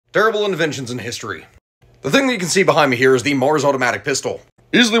Terrible inventions in history. The thing that you can see behind me here is the Mars automatic pistol.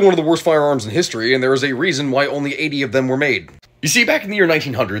 Easily one of the worst firearms in history, and there is a reason why only 80 of them were made. You see, back in the year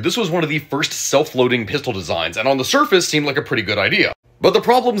 1900, this was one of the first self-loading pistol designs, and on the surface seemed like a pretty good idea. But the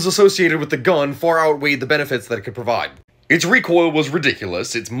problems associated with the gun far outweighed the benefits that it could provide. Its recoil was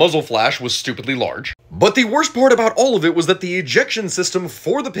ridiculous, its muzzle flash was stupidly large. But the worst part about all of it was that the ejection system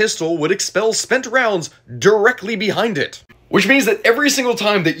for the pistol would expel spent rounds directly behind it. Which means that every single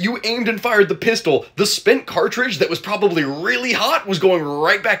time that you aimed and fired the pistol, the spent cartridge that was probably really hot was going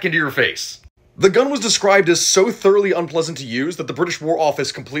right back into your face. The gun was described as so thoroughly unpleasant to use that the British War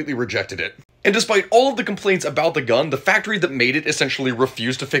Office completely rejected it. And despite all of the complaints about the gun, the factory that made it essentially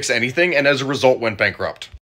refused to fix anything and as a result went bankrupt.